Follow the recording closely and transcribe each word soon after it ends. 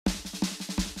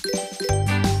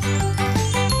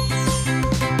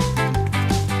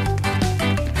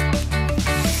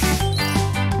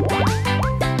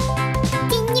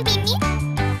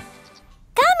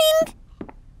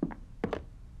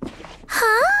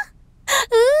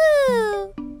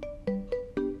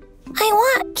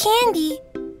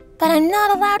but I'm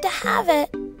not allowed to have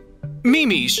it.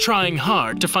 Mimi's trying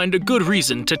hard to find a good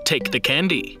reason to take the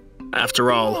candy.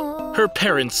 After all, her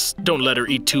parents don't let her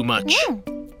eat too much. Yeah,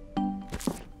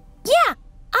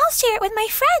 I'll share it with my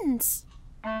friends.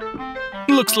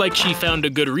 Looks like she found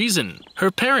a good reason. Her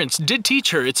parents did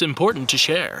teach her it's important to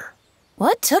share.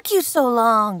 What took you so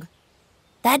long?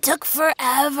 That took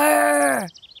forever.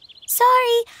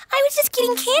 Sorry, I was just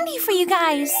getting candy for you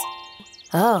guys.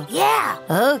 Oh, yeah.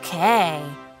 Okay.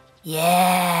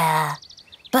 Yeah.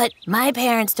 But my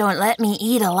parents don't let me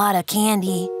eat a lot of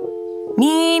candy.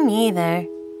 Me neither.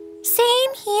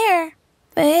 Same here.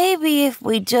 Maybe if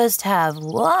we just have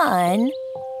one.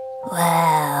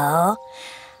 Well,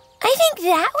 I think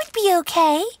that would be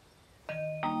okay.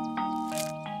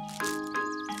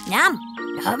 Yum.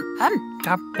 Hum, hum.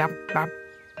 Yum, yum, yum.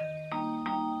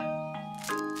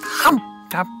 Hum.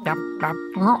 Yum, yum, yum.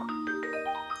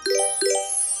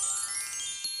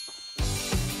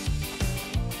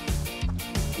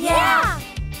 Yeah.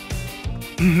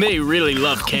 They really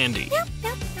love candy.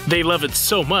 They love it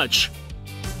so much.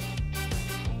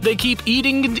 They keep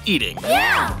eating and eating.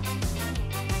 Yeah.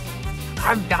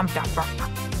 Yum, yum, yum, yum.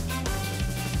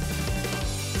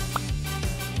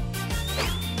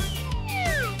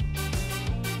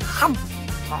 Hum.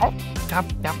 Oh, yum,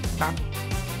 yum, yum.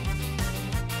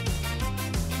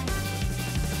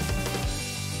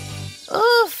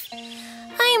 Oof,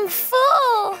 I'm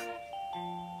full.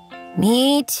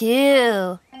 Me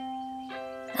too.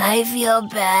 I feel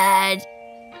bad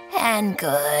and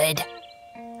good.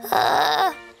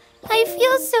 I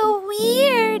feel so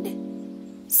weird.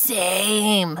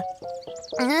 Same.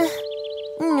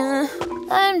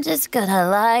 I'm just gonna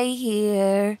lie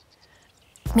here.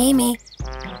 Mimi,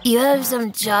 you have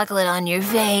some chocolate on your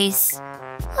face.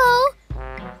 Oh,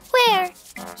 where?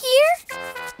 Here?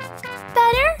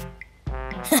 Better?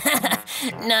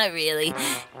 Not really.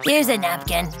 Here's a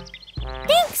napkin.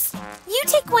 Thanks. You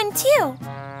take one too.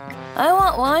 I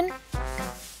want one.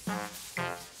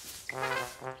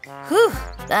 Whew,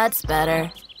 that's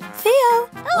better. Theo,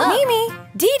 Mimi,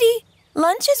 Dee Dee,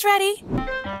 lunch is ready.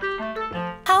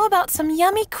 How about some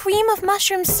yummy cream of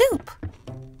mushroom soup?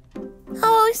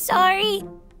 Oh, sorry.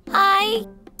 I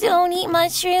don't eat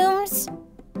mushrooms.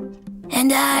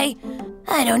 And I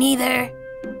don't either.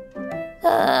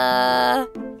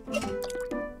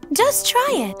 Just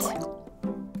try it.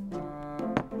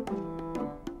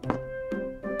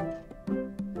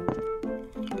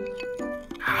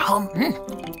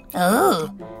 Oh,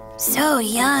 so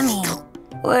yummy.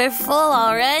 We're full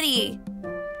already.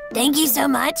 Thank you so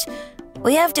much.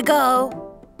 We have to go.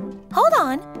 Hold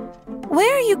on.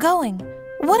 Where are you going?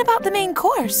 What about the main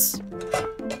course?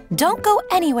 Don't go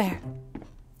anywhere.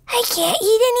 I can't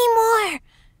eat anymore.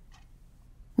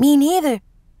 Me neither.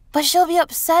 But she'll be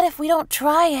upset if we don't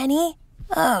try any.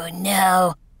 Oh,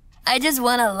 no. I just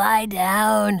want to lie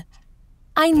down.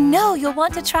 I know you'll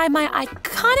want to try my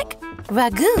iconic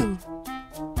ragu.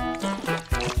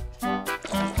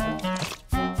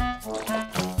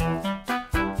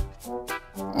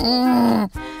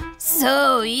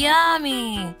 So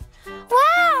yummy.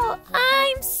 Wow,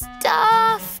 I'm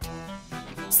stuffed.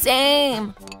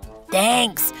 Same.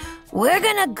 Thanks. We're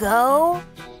gonna go.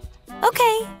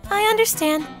 Okay, I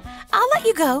understand. I'll let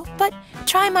you go, but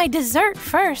try my dessert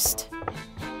first.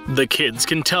 The kids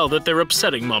can tell that they're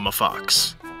upsetting Mama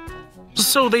Fox.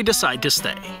 So they decide to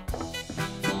stay.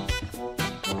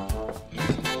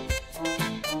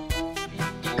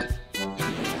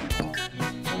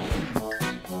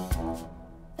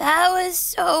 That was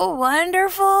so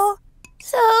wonderful.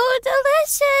 So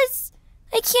delicious.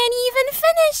 I can't even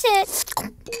finish it.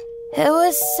 It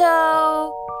was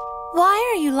so... Why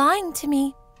are you lying to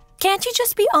me? Can't you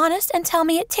just be honest and tell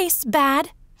me it tastes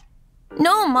bad?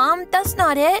 No, Mom, that's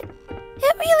not it.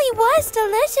 It really was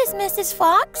delicious, Mrs.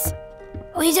 Fox.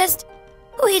 We just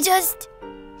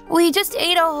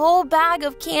ate a whole bag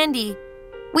of candy.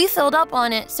 We filled up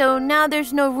on it, so now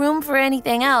there's no room for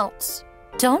anything else.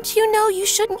 Don't you know you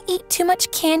shouldn't eat too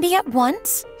much candy at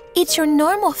once? Eat your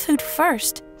normal food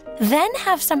first, then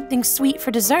have something sweet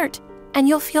for dessert, and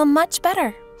you'll feel much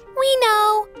better. We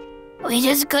know. We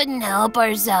just couldn't help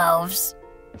ourselves.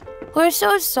 We're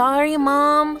so sorry,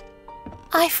 Mom.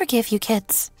 I forgive you,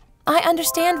 kids. I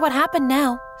understand what happened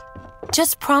now.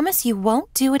 Just promise you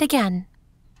won't do it again.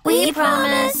 We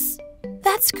promise.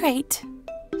 That's great.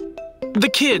 The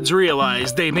kids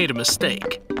realize they made a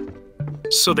mistake.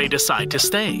 So they decide to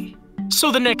stay.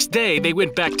 So the next day, they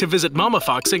went back to visit Mama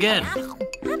Fox again.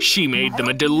 She made them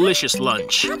a delicious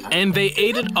lunch, and they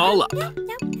ate it all up.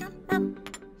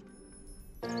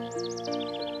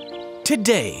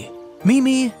 Today,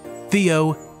 Mimi,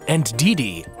 Theo, and Dee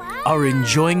Dee are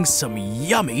enjoying some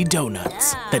yummy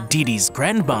donuts that Dee Dee's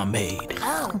grandma made.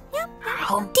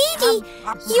 Dee Dee,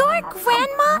 your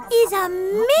grandma is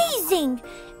amazing.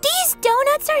 These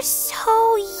donuts are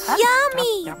so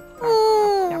yummy.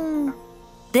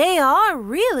 They are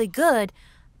really good,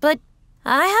 but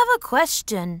I have a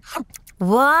question.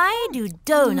 Why do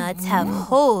donuts have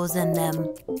holes in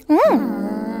them?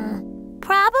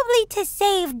 Probably to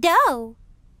save dough.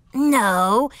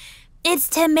 No, it's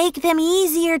to make them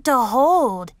easier to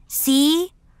hold.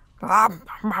 See?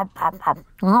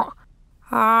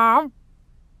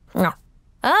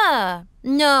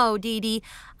 No, Dee Dee.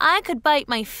 I could bite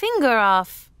my finger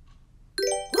off.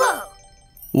 Whoa!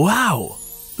 Wow!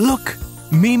 Look,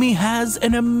 Mimi has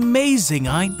an amazing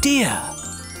idea.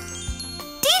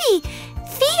 Dee Dee,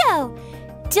 Theo,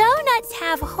 donuts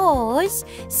have holes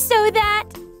so that...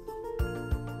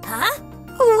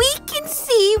 we can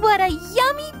see what a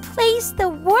yummy place the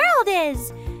world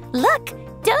is. Look,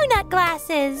 donut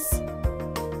glasses.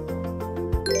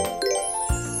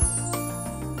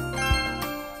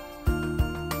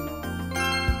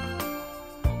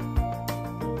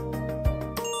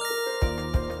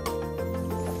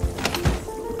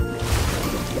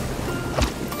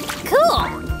 Cool.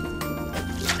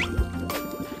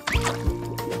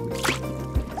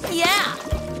 Yeah.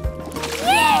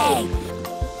 Yay!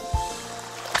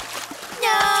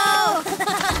 No!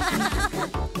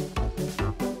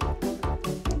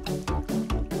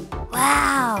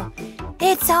 Wow,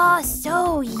 it's all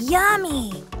so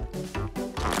yummy.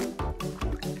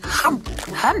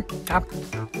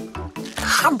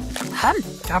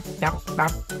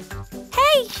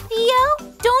 Hey, Theo,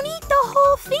 don't eat the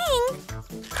whole thing.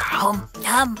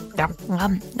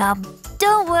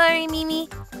 Don't worry, Mimi.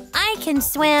 I can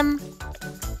swim.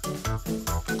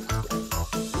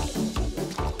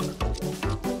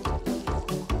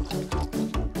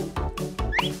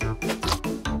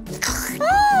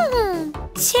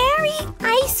 Cherry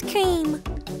ice cream.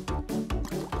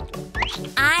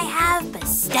 I have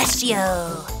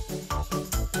pistachio.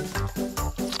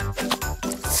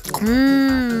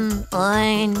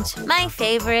 Orange, my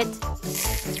favorite.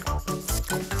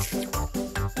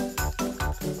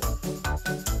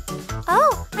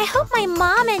 Oh, I hope my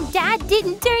mom and dad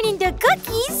didn't turn into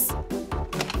cookies.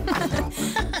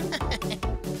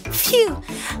 Phew.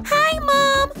 Hi,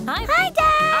 Mom. Hi,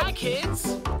 Dad. Hi,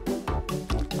 kids.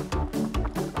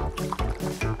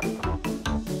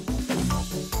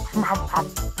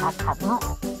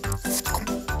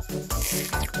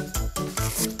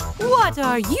 What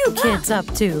are you kids up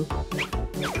to?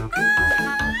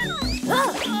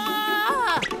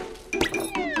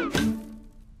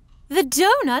 The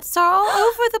donuts are all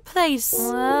over the place.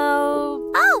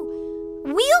 Well... Oh,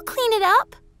 we'll clean it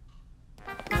up.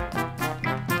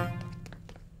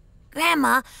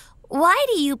 Grandma, why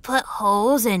do you put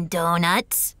holes in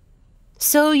donuts?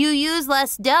 So you use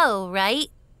less dough, right?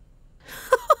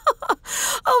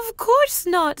 Of course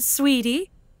not, sweetie.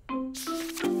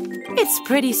 It's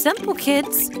pretty simple,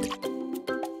 kids.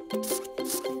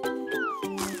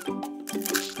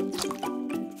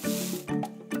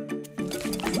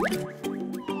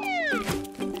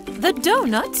 The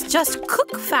donuts just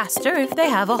cook faster if they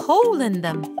have a hole in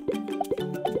them.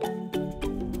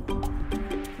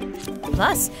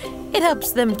 Plus, it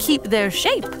helps them keep their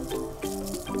shape.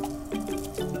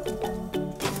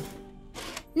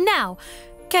 Now,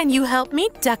 can you help me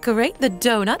decorate the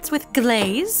donuts with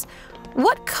glaze?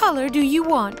 What color do you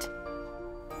want?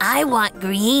 I want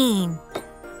green.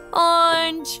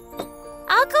 Orange.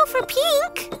 I'll go for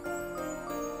pink.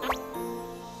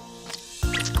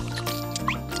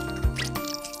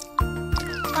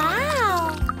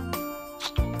 Wow.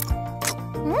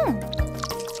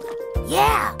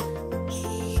 Yeah.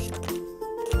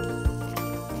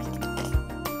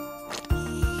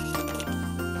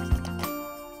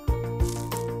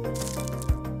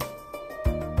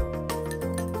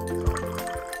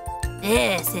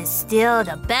 This is still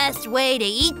the best way to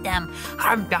eat them.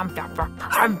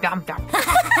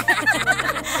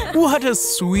 What a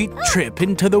sweet trip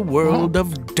into the world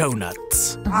of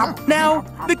donuts. Now,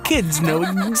 the kids know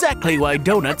exactly why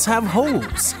donuts have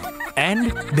holes.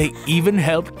 And they even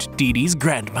helped Dee Dee's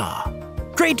grandma.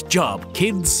 Great job,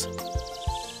 kids.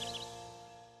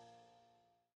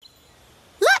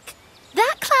 Look!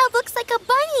 That cloud looks like a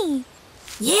bunny.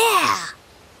 Yeah,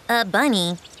 a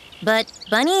bunny. But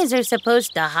bunnies are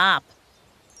supposed to hop.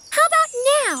 How about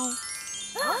now?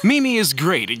 Mimi is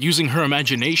great at using her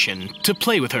imagination to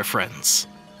play with her friends.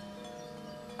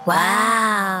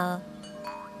 Wow.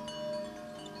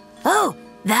 Oh,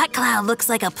 that cloud looks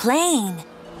like a plane.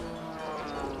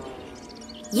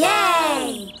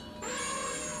 Yay!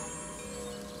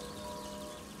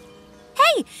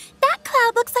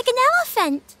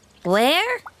 front.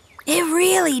 Where? It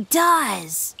really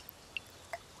does.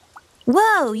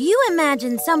 Whoa, you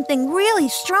imagined something really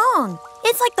strong.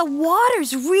 It's like the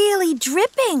water's really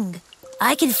dripping.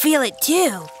 I can feel it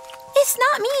too. It's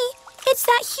not me. It's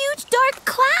that huge dark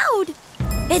cloud.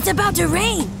 It's about to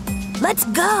rain. Let's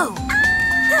go.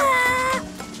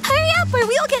 Hurry up or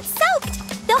we'll get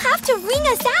soaked. They'll have to wring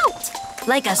us out.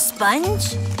 Like a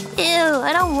sponge? Ew,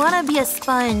 I don't want to be a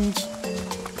sponge.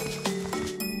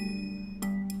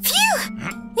 Phew!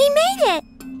 We made it!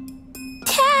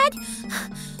 Dad,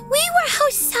 we were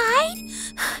outside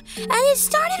and it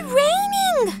started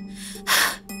raining.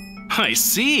 I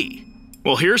see.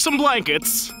 Well, here's some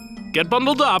blankets. Get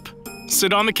bundled up,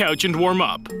 sit on the couch and warm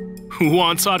up. Who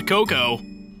wants hot cocoa?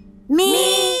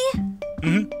 Me!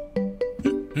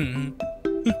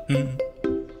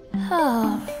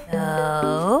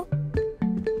 Oh.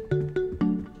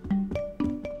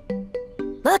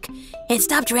 Look, it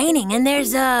stopped raining and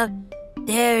there's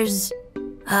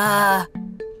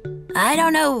I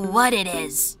don't know what it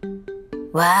is.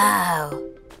 Wow.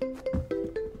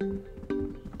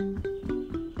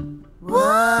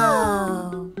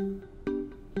 Whoa.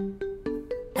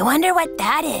 I wonder what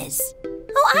that is.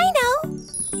 Oh, I know.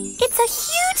 It's a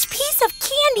huge piece of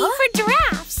candy for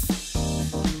giraffes.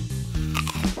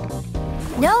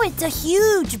 No, it's a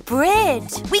huge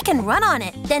bridge. We can run on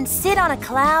it, then sit on a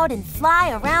cloud and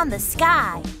fly around the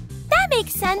sky. That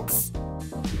makes sense.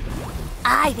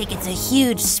 I think it's a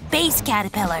huge space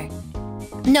caterpillar.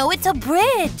 No, it's a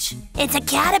bridge. It's a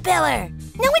caterpillar.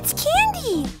 No, it's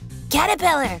candy.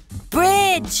 Caterpillar.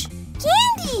 Bridge.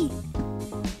 Candy.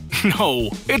 No,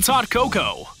 it's hot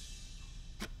cocoa.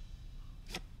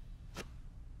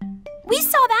 We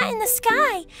saw that in the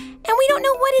sky, and we don't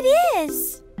know what it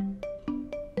is.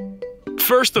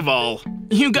 First of all,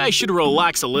 you guys should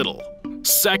relax a little.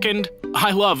 Second,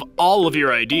 I love all of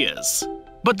your ideas.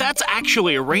 But that's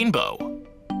actually a rainbow.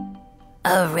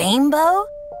 A rainbow?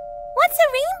 What's a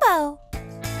rainbow?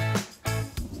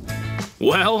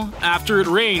 Well, after it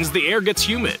rains, the air gets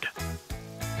humid.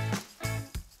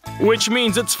 Which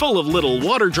means it's full of little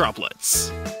water droplets.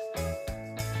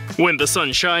 When the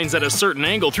sun shines at a certain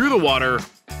angle through the water,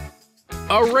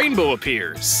 a rainbow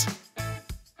appears.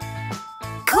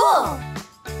 Cool!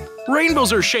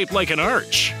 Rainbows are shaped like an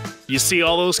arch. You see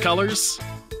all those colors?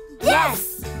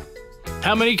 Yes!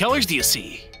 How many colors do you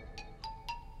see?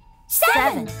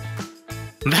 7.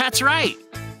 That's right.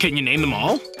 Can you name them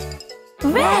all?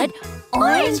 Red,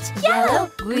 orange, yellow,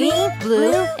 green,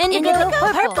 blue, and indigo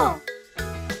purple.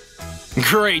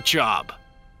 Great job.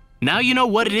 Now you know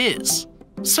what it is,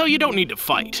 so you don't need to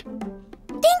fight.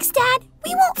 Thanks, Dad.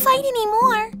 We won't fight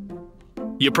anymore.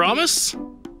 You promise?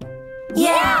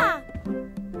 Yeah!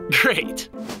 Great.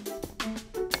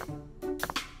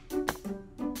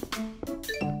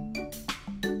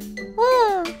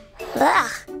 Ugh.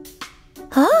 Ah.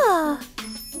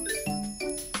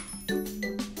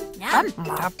 Yum.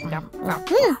 Yum, yum, yum.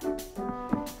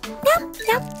 Yum,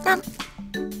 yum, yum.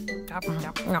 Yum,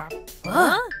 yum, yum.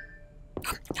 Huh?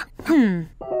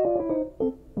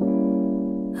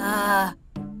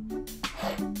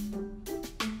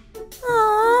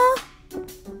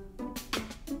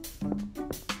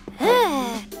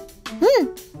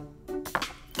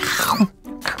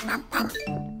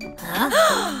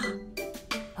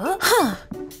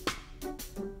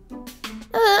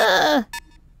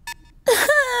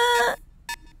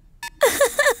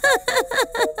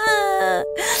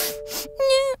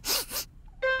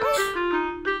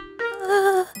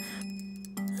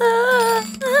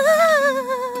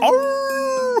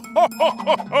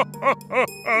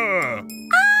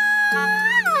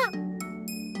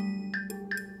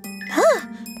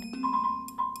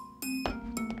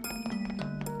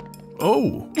 Aww.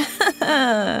 Oh.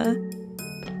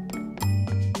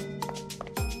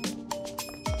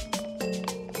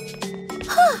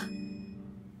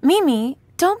 Mimi,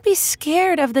 don't be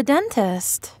scared of the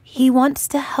dentist. He wants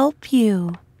to help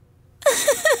you.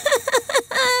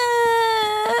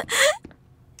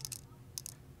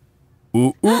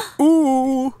 Ooh, ooh,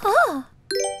 ooh. Oh.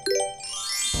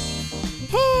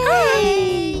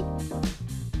 Hey!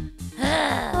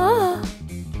 Oh.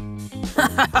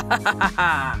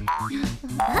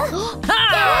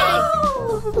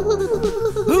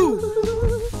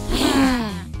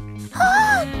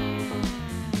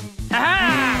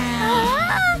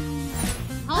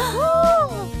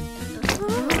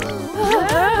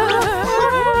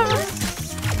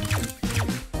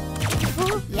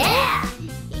 Yeah!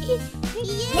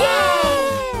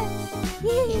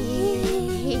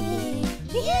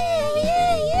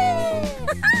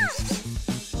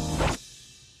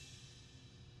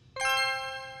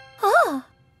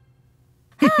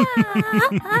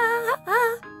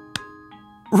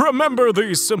 Remember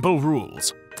these simple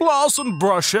rules. Floss and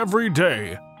brush every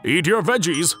day. Eat your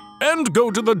veggies. And go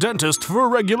to the dentist for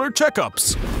regular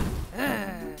checkups.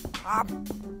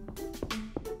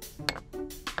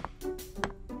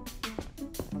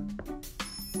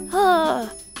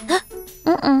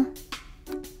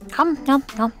 Nom, nom,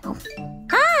 nom, nom.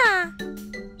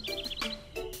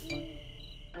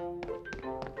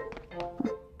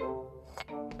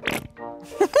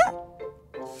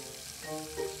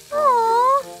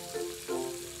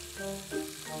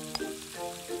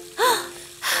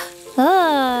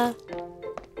 Ah!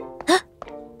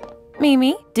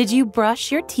 Mimi, did you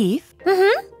brush your teeth?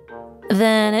 Mm-hmm.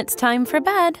 Then it's time for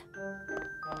bed.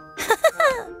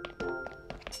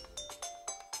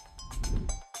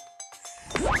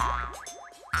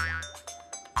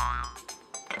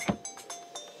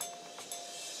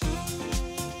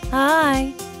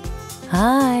 Hi.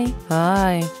 Hi.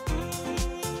 Hi.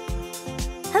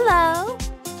 Hello.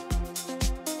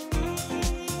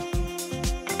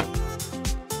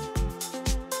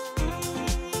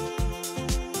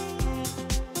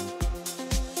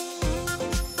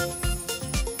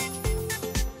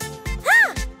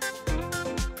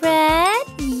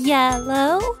 Red,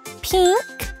 yellow,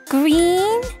 pink,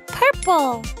 green,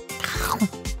 purple.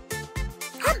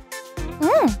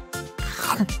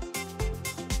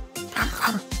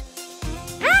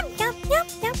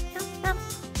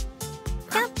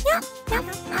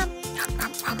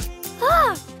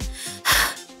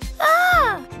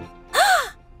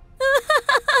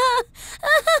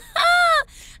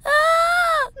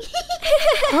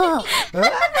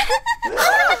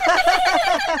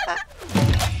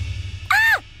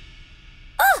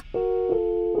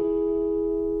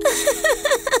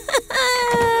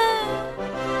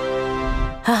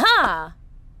 Ha-ha!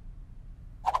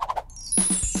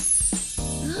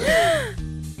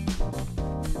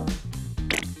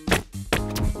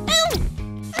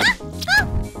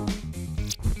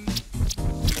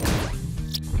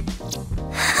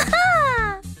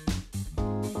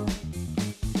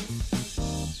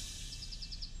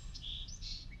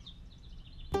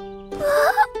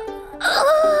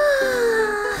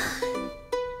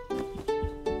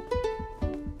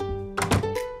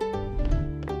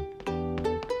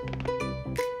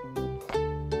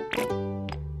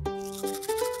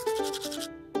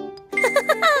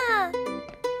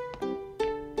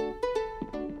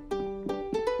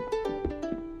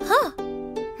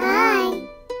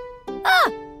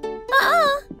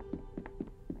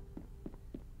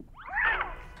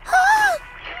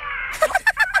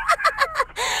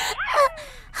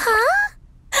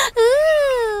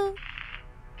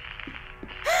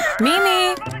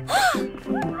 Mimi!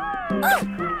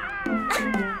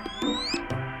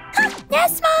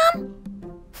 Yes, Mom?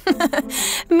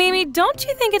 Mimi, don't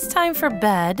you think it's time for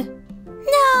bed?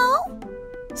 No.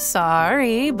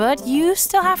 Sorry, but you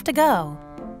still have to go.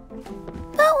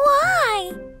 But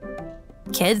why?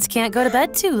 Kids can't go to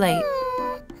bed too late.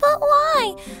 But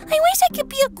why? I wish I could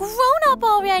be a grown-up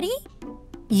already.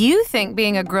 You think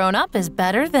being a grown-up is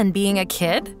better than being a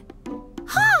kid?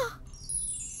 Huh.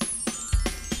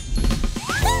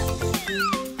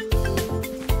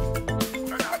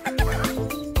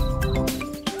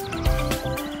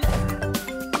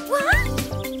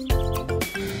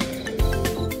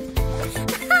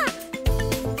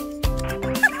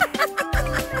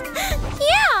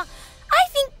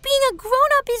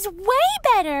 Is way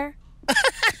better.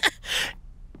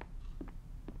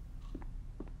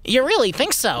 You really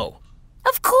think so?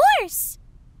 Of course.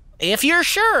 If you're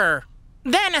sure,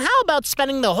 then how about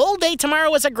spending the whole day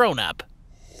tomorrow as a grown-up?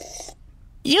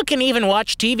 You can even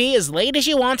watch TV as late as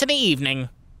you want in the evening.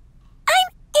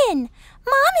 I'm in.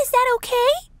 Mom, is that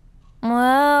okay?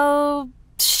 Well,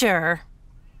 sure.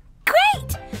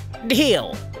 Great.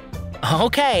 Deal.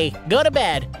 Okay, go to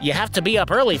bed. You have to be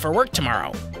up early for work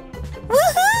tomorrow.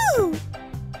 Woohoo!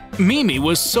 Mimi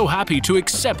was so happy to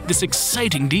accept this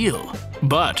exciting deal,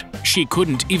 but she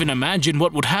couldn't even imagine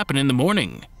what would happen in the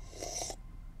morning.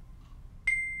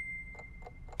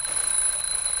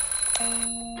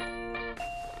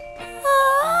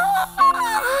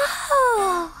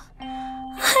 Oh,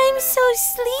 I'm so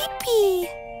sleepy.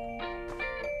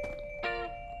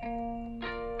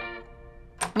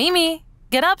 Mimi,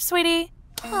 get up, sweetie.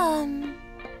 I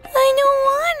don't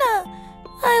wanna.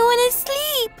 I wanna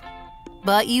sleep.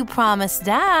 But you promised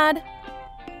Dad.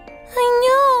 I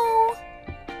know.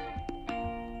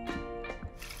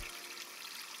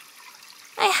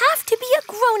 I have to be a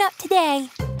grown-up today.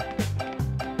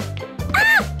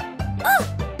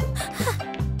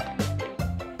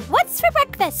 What's for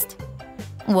breakfast?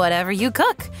 Whatever you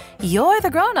cook, you're the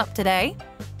grown-up today.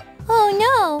 Oh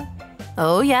no.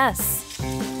 Oh, yes.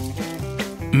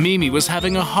 Mimi was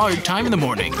having a hard time in the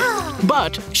morning,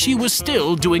 but she was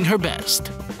still doing her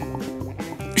best.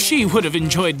 She would have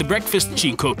enjoyed the breakfast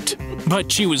she cooked,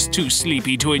 but she was too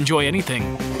sleepy to enjoy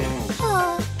anything.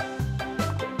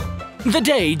 The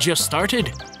day just started,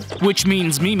 which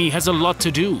means Mimi has a lot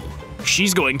to do.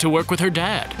 She's going to work with her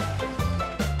dad.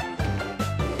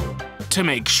 To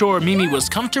make sure Mimi was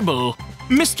comfortable,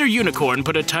 Mr. Unicorn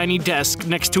put a tiny desk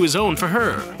next to his own for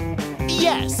her.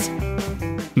 Yes!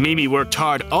 Mimi worked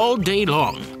hard all day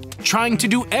long, trying to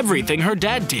do everything her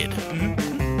dad did.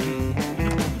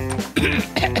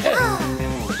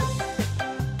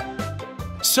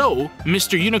 So,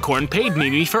 Mr. Unicorn paid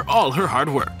Mimi for all her hard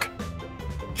work.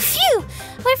 Phew!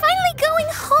 We're finally going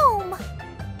home.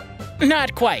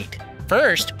 Not quite.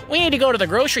 First, we need to go to the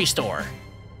grocery store.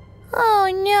 Oh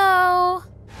no.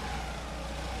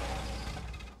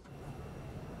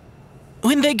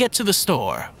 When they get to the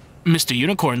store, Mr.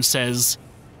 Unicorn says,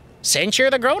 Since you're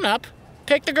the grown-up,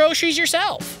 pick the groceries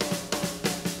yourself.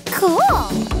 Cool.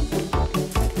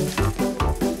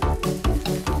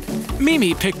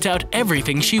 Mimi picked out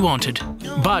everything she wanted,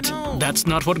 but that's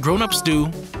not what grown-ups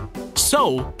do.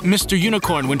 So, Mr.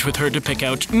 Unicorn went with her to pick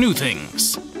out new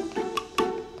things.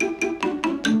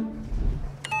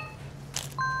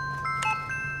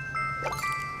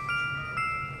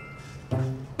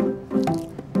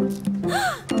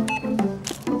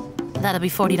 That'll be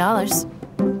 $40.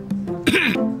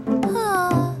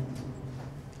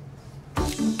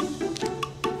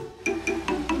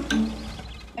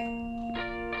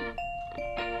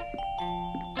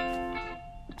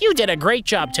 You did a great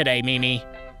job today, Mimi.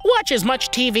 Watch as much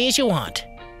TV as you want.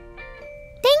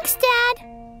 Thanks, Dad.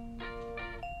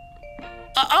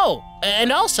 Oh,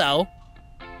 and also...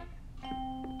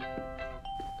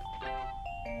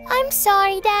 I'm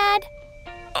sorry, Dad.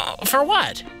 For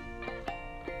what?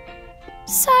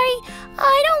 Sorry,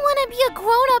 I don't want to be a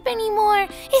grown-up anymore.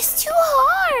 It's too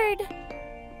hard.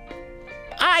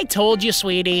 I told you,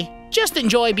 sweetie. Just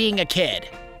enjoy being a kid.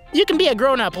 You can be a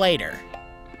grown-up later.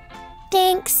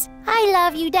 Thanks. I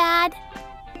love you, Dad.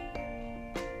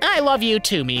 I love you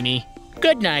too, Mimi.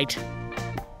 Good night.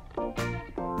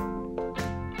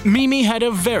 Mimi had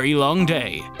a very long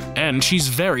day, and she's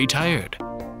very tired.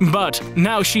 But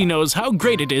now she knows how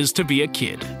great it is to be a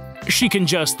kid. She can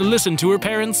just listen to her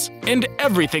parents, and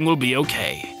everything will be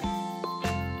okay.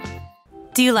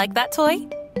 Do you like that toy?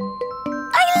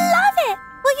 I love it.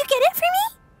 Will you get it for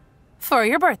me? For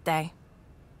your birthday.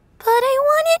 But I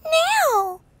want it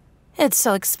now. It's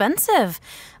so expensive.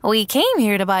 We came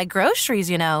here to buy groceries,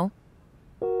 you know.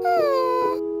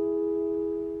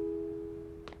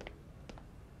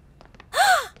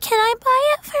 Can I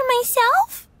buy it for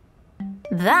myself?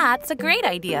 That's a great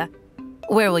idea.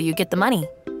 Where will you get the money?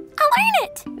 I'll earn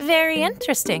it. Very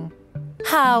interesting.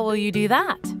 How will you do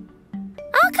that?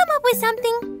 I'll come up with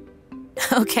something.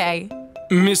 Okay.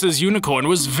 Mrs. Unicorn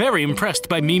was very impressed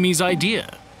by Mimi's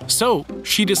idea, so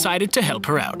she decided to help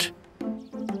her out.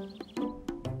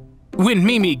 When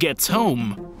Mimi gets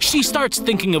home, she starts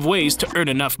thinking of ways to earn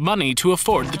enough money to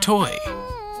afford the toy.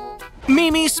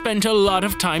 Mimi spent a lot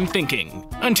of time thinking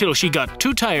until she got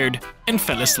too tired and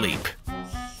fell asleep.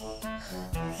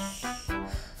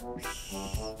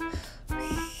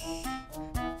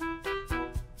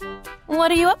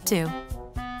 What are you up to?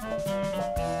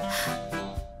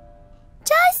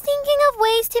 Just thinking of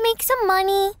ways to make some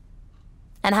money.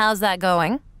 And how's that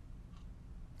going?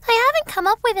 I haven't come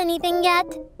up with anything yet.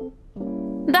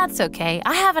 That's okay.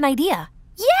 I have an idea.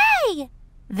 Yay!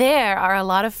 There are a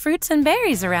lot of fruits and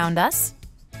berries around us.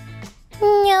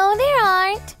 No, there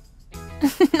aren't.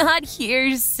 Not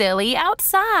here, silly.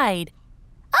 Outside.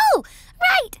 Oh,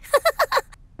 right!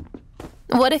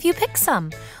 What if you pick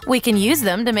some? We can use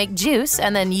them to make juice,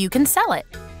 and then you can sell it.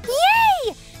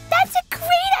 Yay! That's a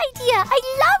great idea! I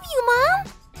love you,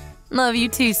 Mom! Love you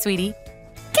too, sweetie.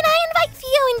 Can I invite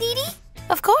Theo and Didi?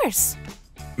 Of course.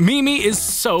 Mimi is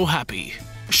so happy.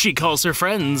 She calls her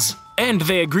friends, and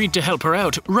they agreed to help her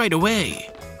out right away.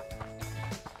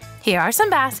 Here are some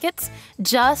baskets.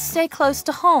 Just stay close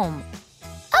to home.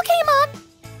 Okay, Mom.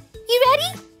 You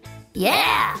ready?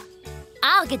 Yeah!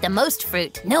 I'll get the most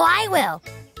fruit. No, I will.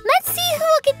 Let's see who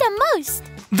will get the most.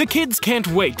 The kids can't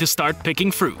wait to start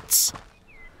picking fruits.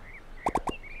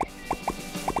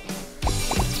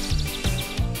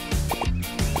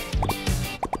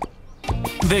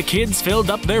 The kids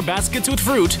filled up their baskets with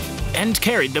fruit and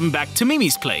carried them back to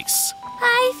Mimi's place.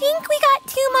 I think we got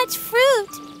too much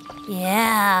fruit.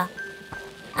 Yeah.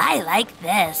 I like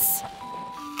this.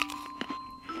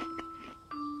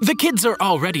 The kids are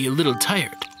already a little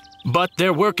tired, but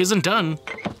their work isn't done.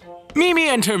 Mimi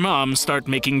and her mom start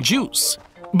making juice.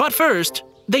 But first,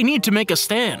 they need to make a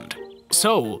stand.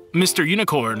 So, Mr.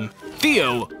 Unicorn,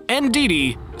 Theo, and Dee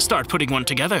Dee start putting one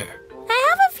together. I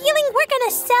have a feeling we're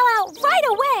gonna sell out right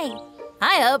away.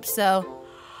 I hope so.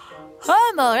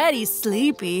 I'm already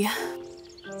sleepy.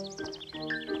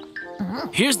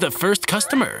 Here's the first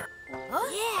customer.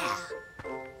 Yeah.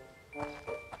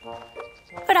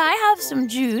 Could I have some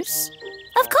juice?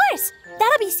 Of course.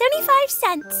 That'll be 75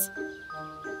 cents.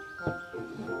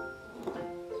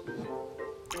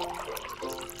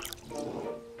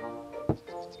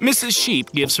 Mrs.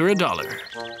 Sheep gives her $1.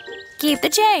 Keep the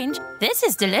change. This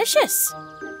is delicious.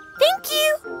 Thank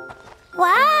you.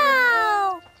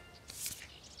 Wow.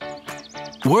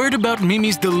 Word about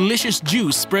Mimi's delicious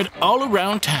juice spread all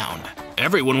around town.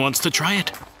 Everyone wants to try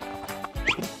it.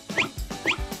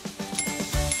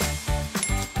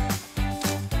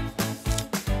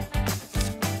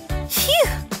 Phew.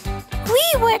 We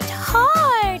worked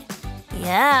hard.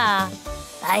 Yeah.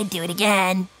 I'd do it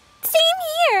again. Same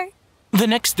here. The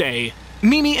next day,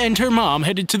 Mimi and her mom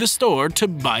headed to the store to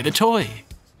buy the toy.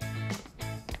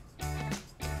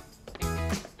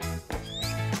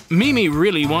 Mimi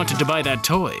really wanted to buy that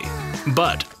toy,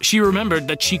 but she remembered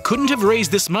that she couldn't have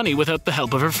raised this money without the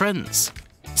help of her friends.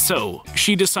 So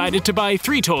she decided to buy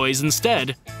 3 toys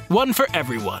instead, one for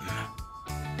everyone.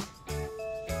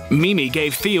 Mimi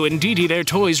gave Theo and Dee Dee their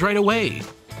toys right away.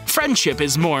 Friendship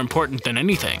is more important than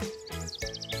anything.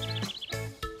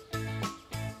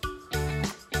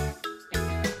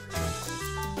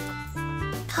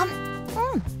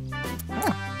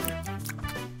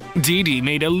 Dee Dee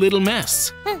made a little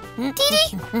mess. Dee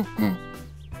Dee.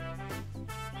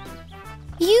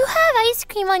 You have ice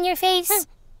cream on your face.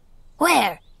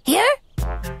 Where? Here?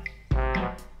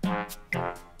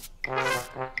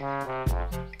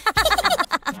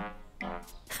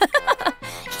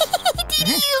 Dee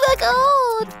Dee, you look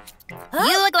old. Huh?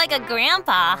 You look like a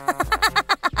grandpa.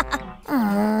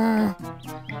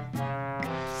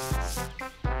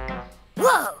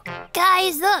 Whoa!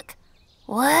 Guys, look.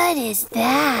 What is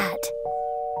that?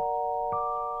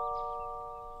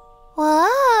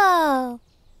 Whoa!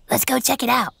 Let's go check it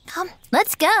out. Come,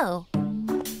 let's go.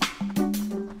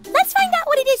 Let's find out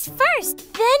what it is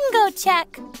first, then go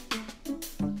check.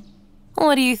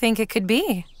 What do you think it could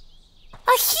be?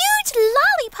 A huge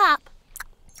lollipop.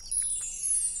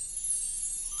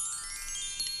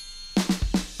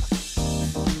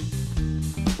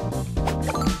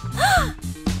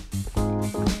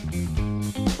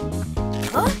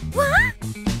 What?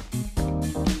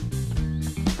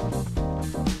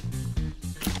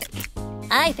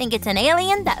 I think it's an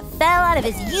alien that fell out of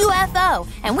his UFO,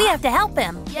 and we have to help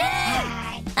him.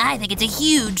 Yeah! I think it's a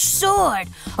huge sword.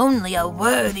 Only a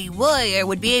worthy warrior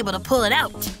would be able to pull it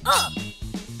out.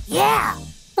 Yeah!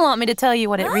 Want me to tell you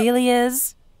what it really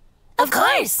is? Of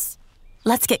course!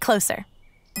 Let's get closer.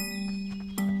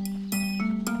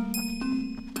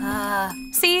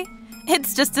 See?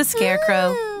 It's just a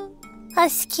scarecrow. Ooh, a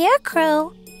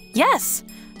scarecrow? Yes.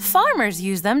 Farmers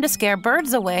use them to scare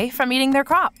birds away from eating their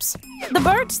crops. The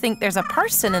birds think there's a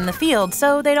person in the field,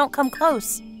 so they don't come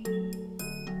close.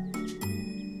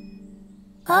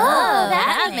 Oh,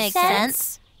 that makes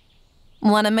sense.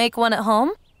 Want to make one at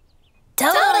home?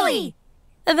 Totally!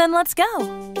 Then let's go.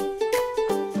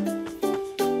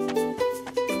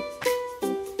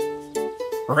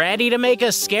 Ready to make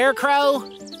a scarecrow?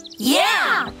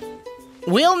 Yeah!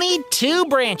 We'll need 2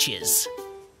 branches.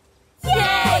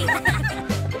 Yay!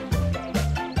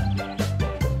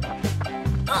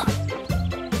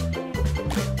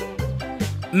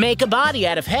 Make a body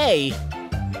out of hay.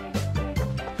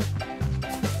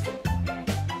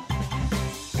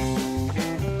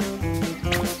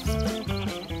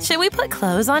 Should we put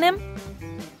clothes on him?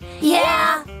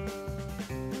 Yeah!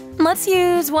 Let's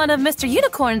use one of Mr.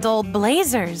 Unicorn's old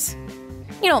blazers.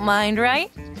 You don't mind, right?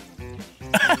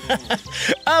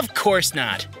 Of course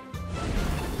not.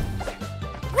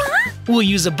 We'll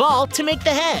use a ball to make the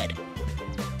head.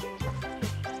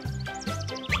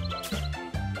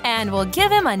 And we'll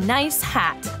give him a nice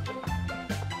hat.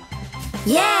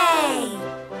 Yay!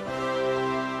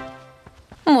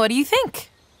 What do you think?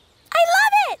 I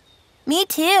love it! Me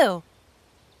too.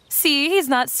 See, he's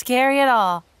not scary at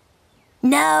all.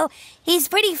 No, he's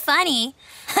pretty funny.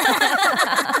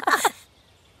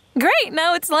 Great,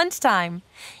 now it's lunchtime.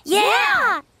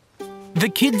 Yeah! The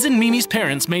kids and Mimi's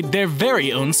parents made their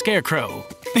very own scarecrow.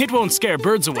 It won't scare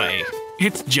birds away.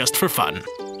 It's just for fun.